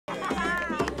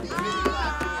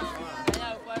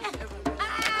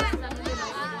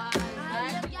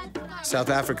South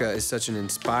Africa is such an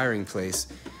inspiring place.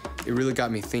 It really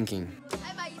got me thinking.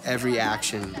 Every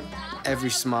action, every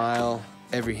smile,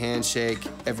 every handshake,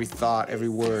 every thought, every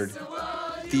word,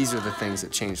 these are the things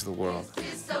that change the world.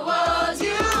 It's the world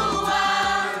you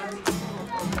are.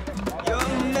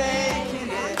 You're making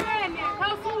it.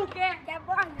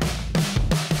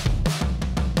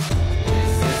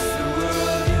 Is this the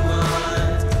world you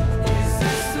want? Is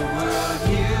this the world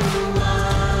you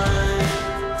want?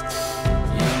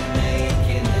 You're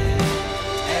making it.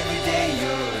 Every day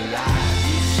you're alive.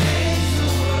 You change the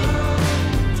world.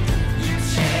 You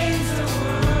change the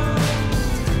world.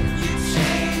 You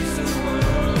change the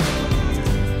world.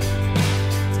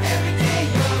 Every day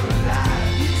you're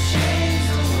alive. You change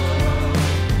the world.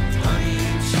 Honey,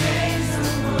 you change the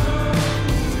world.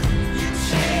 You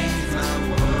change my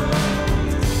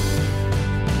world.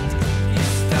 You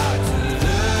start to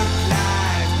look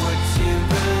like what you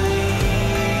believe.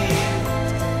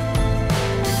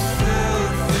 Flow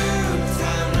through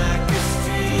time like a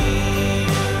stream.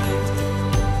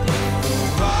 The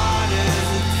waters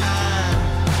of time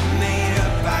made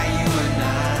up by you and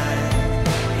I.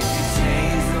 If you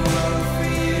change the world for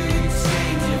you, you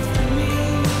change it for me.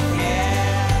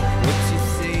 Yeah. What you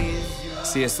say is yours.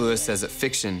 C.S. Lewis says that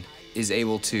fiction is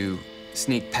able to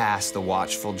sneak past the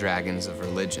watchful dragons of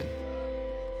religion.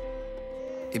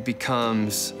 It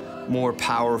becomes more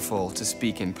powerful to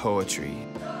speak in poetry,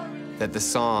 that the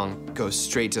song goes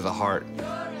straight to the heart,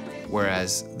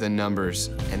 whereas the numbers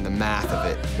and the math of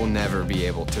it will never be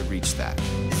able to reach that.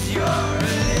 It's your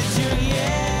religion,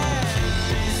 yeah.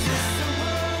 Is this the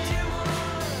world you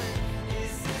want?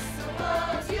 Is this the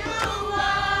world you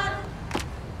want?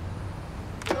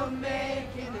 You're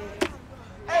making it.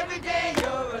 Every day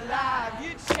you're alive.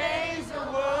 You change the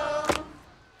world.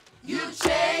 You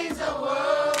change the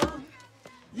world.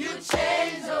 You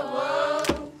change the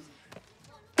world.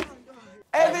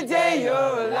 Every day you're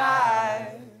alive.